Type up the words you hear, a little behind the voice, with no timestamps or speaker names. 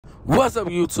What's up,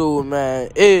 YouTube,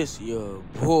 man? It's your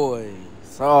boy,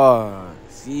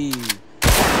 Saucy.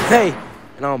 Hey,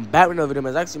 and I'm back with another video,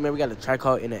 man. Actually, man, we got a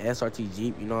Trackhawk in the SRT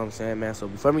Jeep, you know what I'm saying, man? So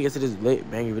before we get to this lit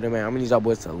banging video, man, I'm gonna need y'all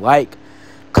boys to like,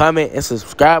 comment, and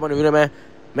subscribe on the video, man.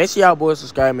 Make sure y'all boys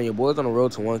subscribe, man. Your boys on the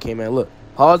road to 1K, man. Look,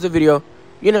 pause the video.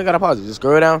 You don't gotta pause it. Just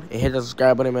scroll down and hit the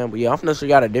subscribe button, man. But yeah, I'm finna show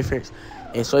y'all the difference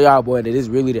and show y'all, boy, that it's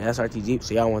really the SRT Jeep.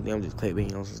 So y'all won't think I'm just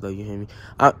clickbaiting on some stuff, you hear me?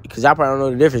 Because y'all probably don't know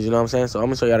the difference, you know what I'm saying? So I'm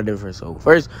gonna show y'all the difference. So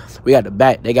first, we got the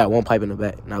back. They got one pipe in the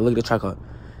back. Now look at the Trackhawk.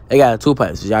 They got two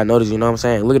pipes. Y'all notice, you know what I'm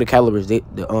saying? Look at the calibers. The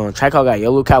Trackhawk got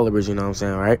yellow calibers, you know what I'm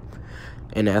saying, right?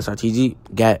 And the SRT Jeep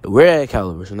got red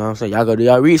calibers, you know what I'm saying? Y'all go do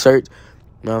y'all research,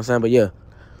 you know what I'm saying? But yeah,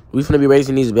 we finna be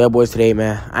racing these bad boys today,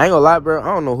 man. I ain't gonna lie, bro.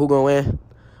 I don't know who gonna win,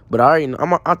 but I already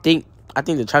know. I think the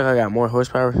Trackhawk got more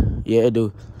horsepower. Yeah, it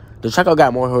do. The Trackhawk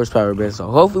got more horsepower, bro.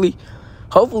 So hopefully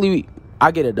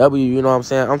I get a W, you know what I'm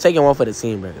saying? I'm taking one for the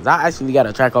team, bro. Because I actually got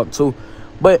a Trackhawk too.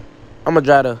 But I'm going to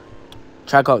drive the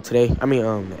Trackhawk today. I mean,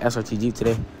 the SRT Jeep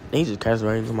today. And he just crashed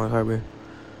right into my car, bro.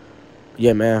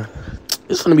 Yeah, man.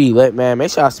 It's going to be lit, man. Make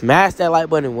sure y'all smash that like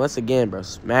button once again, bro.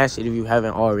 Smash it if you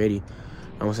haven't already. You know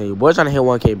what I'm saying? Your boy trying to hit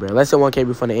 1K, bro. Let's hit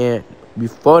 1K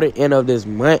before the end of this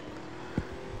month. You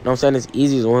know what I'm saying? It's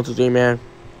easy as 1, 2, 3, man.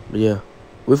 But yeah,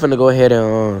 we finna go ahead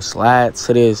and slide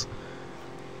to the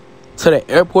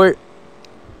airport.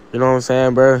 You know what I'm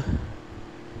saying, bro?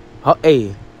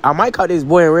 Hey, I might call this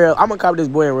boy in real. I'm gonna call this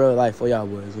boy in real life for y'all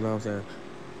boys. You know what I'm saying?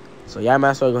 So y'all might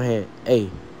as well go ahead.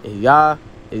 Hey, if y'all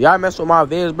mess with my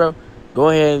vids, bro, go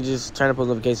ahead and just turn the post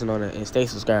notification on it and stay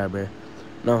subscribed, bro. You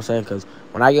know what I'm saying? Cause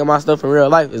when I get my stuff in real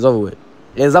life, it's over with.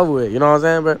 It's over with. You know what I'm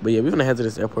saying, bro? But yeah, we finna head to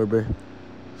this airport, bro.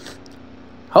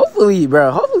 Hopefully,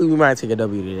 bro. Hopefully, we might take a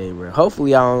W today, bro.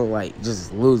 Hopefully, I don't, like,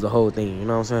 just lose the whole thing. You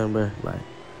know what I'm saying, bro? Like,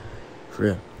 for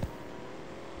real.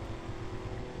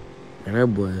 And that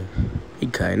boy, he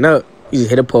cutting up. He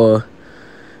just hit a paw.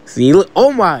 See, look.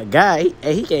 Oh, my God.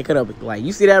 He can't cut up. Like,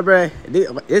 you see that, bro?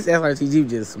 This SRT Jeep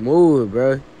just smooth,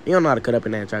 bro. He don't know how to cut up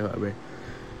in that Trackhawk, bro.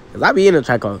 Because I be in the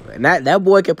Trackhawk. And that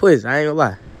boy can push. I ain't gonna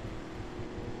lie.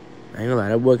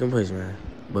 That boy can push, man.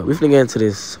 But we finna get into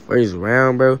this first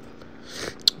round, bro.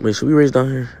 Wait, should we race down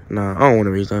here? Nah, I don't want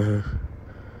to race down here.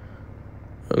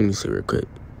 Let me see real quick.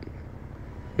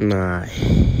 Nah,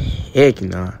 heck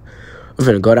nah. I'm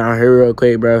finna go down here real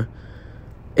quick, bro.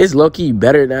 It's low-key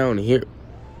better down here.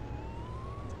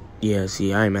 Yeah,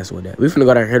 see, I ain't messing with that. We finna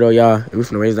go down here, though, y'all. And we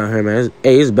finna race down here, man.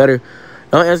 It's better.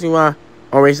 Don't ask me why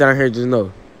I'm racing down here. Just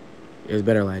know it's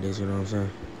better like this, you know what I'm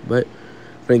saying? But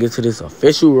we're finna get to this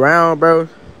official round, bro.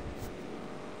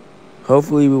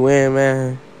 Hopefully we win,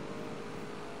 man.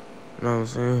 You know what I'm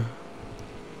saying?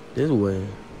 This way.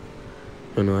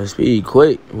 You know, speed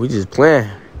quick. We just playing.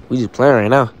 Right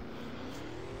now.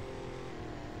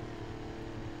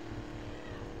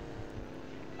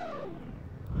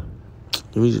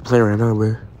 We just playing right now,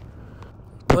 bro.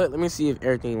 But let me see if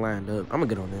everything lined up. I'm gonna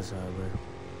get on this side, bro.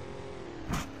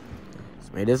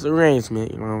 Let's make this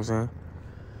arrangement, you know what I'm saying?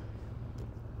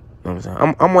 You know what I'm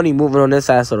saying? I'm only moving on this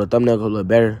side so the thumbnail will look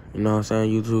better. You know what I'm saying,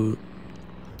 YouTube?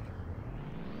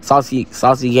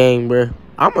 Saucy Gang, bro.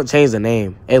 I'm gonna change the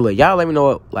name. Hey, look, y'all let me know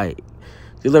what, like,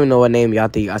 just let me know what name y'all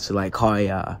think I should, like, call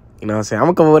y'all. You know what I'm saying? I'm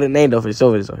gonna come up with a name, though, for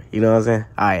sure. You know what I'm saying?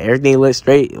 All right, everything look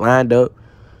straight, lined up.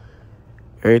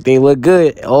 Everything look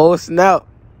good. Oh, snap.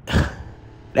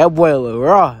 That boy look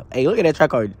raw. Hey, look at that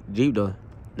Trackhawk Jeep, though.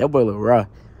 That boy look raw.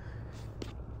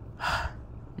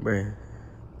 Bruh.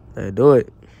 Let's do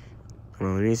it.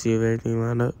 Hold on, let me see if everything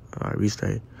lined up. All right, we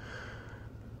straight.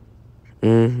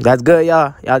 That's good,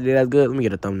 y'all. Y'all did that good. Let me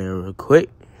get a thumbnail real quick.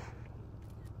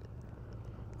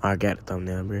 I got a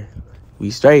thumbnail, bro.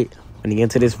 We straight. When you get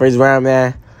into this first round,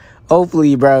 man.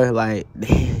 Hopefully, bro. Like,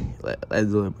 let's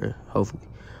do it, bro.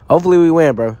 Hopefully we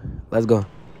win, bro. Let's go.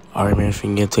 All right, man. If we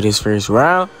can get to this first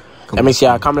round, let me see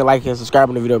y'all comment, like, and subscribe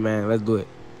on the video, man. Let's do it.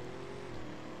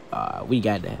 We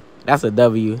got that. That's a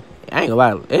W. I ain't gonna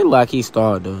lie. It look like he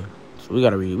stalled, though. So we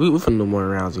gotta read. We finna do more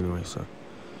rounds anyway, so.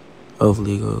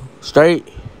 Hopefully go straight.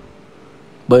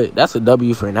 But that's a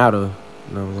W for now, though.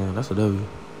 You know what I'm saying? That's a W.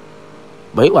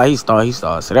 But he stalled.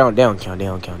 So they don't count.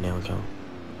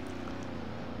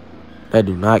 That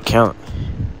do not count.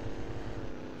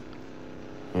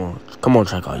 Come on,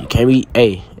 Trackhawk. You can't be,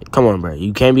 hey, come on, bro.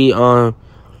 You can't be,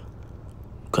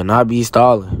 could not be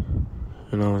stalling.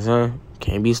 You know what I'm saying?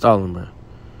 Can't be stalling, bro.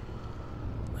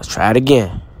 Let's try it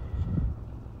again.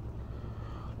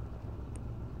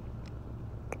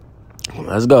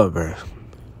 Let's go, bro.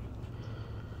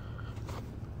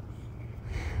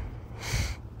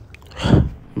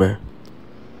 Bro.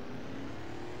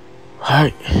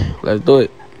 Alright, let's do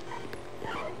it.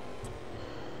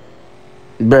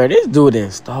 Bro, this dude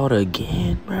installed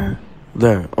again, bro.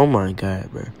 Bro, oh my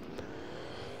god, bro.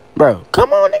 Bro,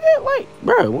 come on, nigga. Like,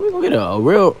 bro, we gonna get a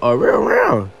real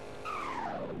round.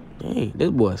 Dang, this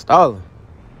boy stalling.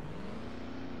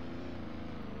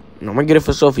 I'm gonna get it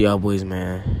for sure for y'all boys,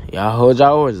 man. Y'all hold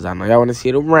y'all horses. I know y'all wanna see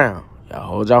it around. Y'all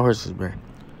hold y'all horses, bro.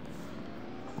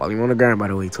 Volume on the ground, by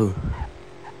the way, too.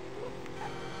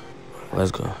 Let's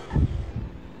go.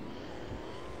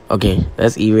 Okay,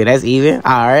 that's even. That's even.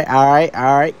 All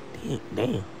right.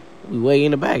 Damn. We way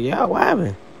in the back, y'all. What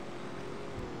happened?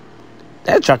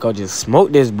 That Trackhawk just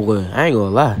smoked this boy. I ain't gonna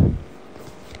lie.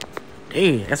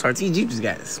 Damn, SRT Jeep just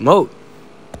got smoked.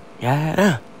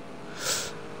 Yeah.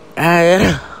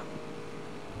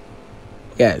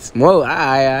 Yeah, smoke.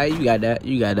 You got that.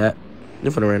 You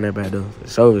finna run that back though.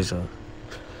 For sure.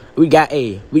 We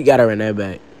gotta run that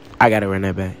back. I gotta run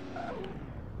that back.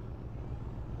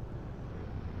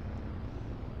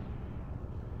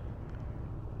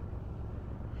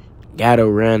 Gotta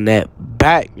run that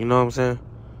back. You know what I'm saying?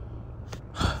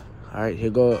 All right,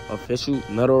 here go official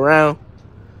another round.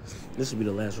 This will be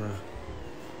the last round.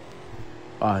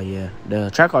 Oh yeah,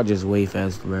 the Trackhawk just way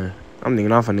faster, bro. I'm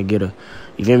thinking I'm finna get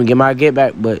you feel me, get my get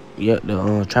back, but yeah,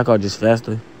 the Trackhawk just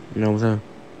faster. You know what I'm saying?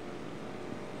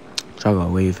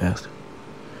 Trackhawk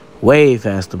way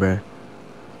faster, bro.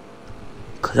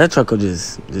 Cause that Trackhawk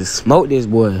just smoked this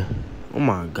boy. Oh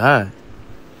my god.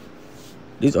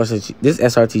 This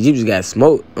SRT Jeep just got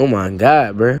smoked. Oh my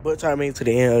god, bro. But time to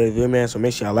the end of the video, man. So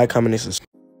make sure y'all like, comment, and subscribe.